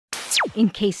in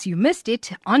case you missed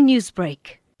it on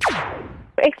Newsbreak.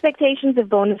 Expectations of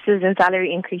bonuses and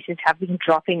salary increases have been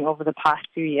dropping over the past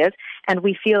few years, and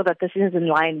we feel that this is in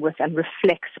line with and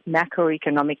reflects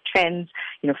macroeconomic trends,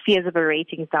 fears of a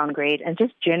ratings downgrade, and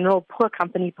just general poor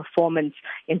company performance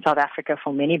in South Africa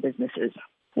for many businesses.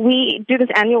 We do this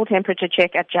annual temperature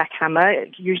check at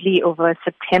Jackhammer, usually over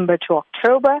September to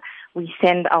October. We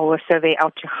send our survey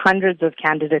out to hundreds of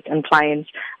candidates and clients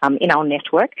in our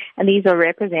network, and these are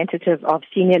representative of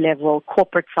senior-level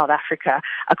corporate South Africa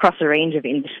across a range of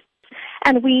industries.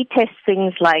 And we test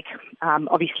things like,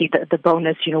 obviously, the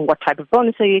bonus, what type of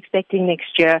bonus are you expecting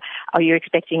next year? Are you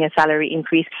expecting a salary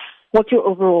increase? What's your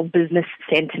overall business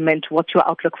sentiment? What's your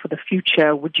outlook for the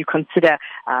future? Would you consider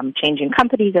changing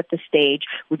companies at this stage?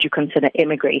 Would you consider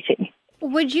immigrating?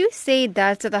 Would you say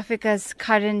that South Africa's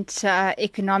current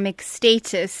economic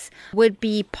status would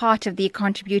be part of the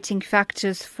contributing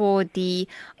factors for the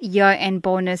year-end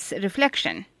bonus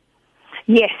reflection?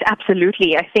 Yes,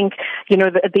 absolutely. I think,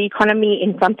 the economy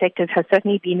in some sectors has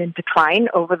certainly been in decline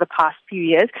over the past few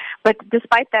years. But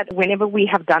despite that, whenever we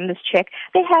have done this check,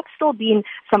 there have still been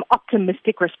some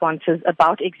optimistic responses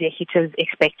about executives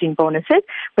expecting bonuses.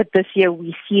 But this year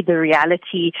we see the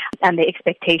reality and the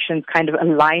expectations kind of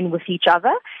align with each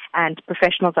other. And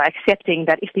professionals are accepting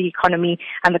that if the economy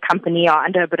and the company are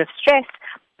under a bit of stress,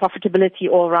 profitability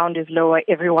all around is lower,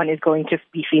 everyone is going to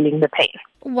be feeling the pain.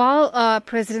 While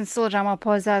President Cyril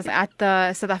Ramaphosa is at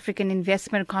the South African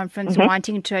Investment Conference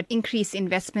wanting to increase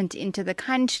investment into the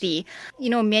country,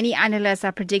 many analysts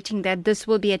are predicting that this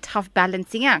will be a tough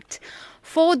balancing act.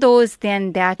 For those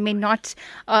then that may not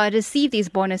receive these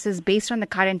bonuses based on the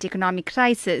current economic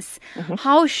crisis,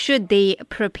 how should they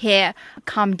prepare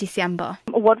come December?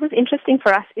 What was interesting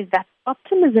for us is that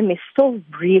optimism is still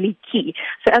really key.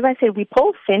 So as I said, we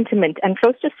polled sentiment, and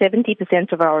close to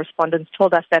 70% of our respondents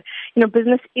told us that,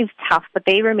 business is tough, but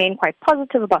they remain quite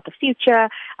positive about the future.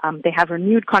 They have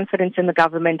renewed confidence in the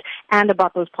government and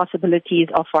about those possibilities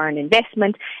of foreign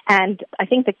investment. And I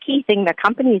think the key thing that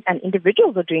companies and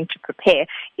individuals are doing to prepare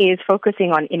is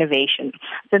focusing on innovation.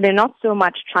 So they're not so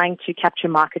much trying to capture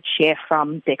market share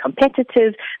from their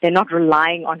competitors. They're not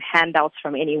relying on handouts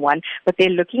from anyone, but they're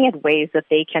looking at ways that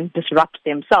they can disrupt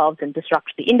themselves and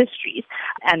disrupt the industries.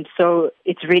 And so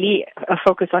it's really a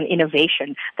focus on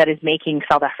innovation that is making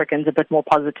South Africans a bit more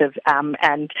positive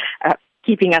and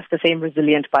keeping us the same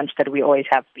resilient bunch that we always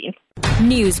have been.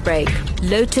 Newsbreak,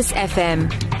 Lotus FM,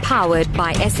 powered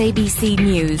by SABC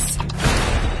News.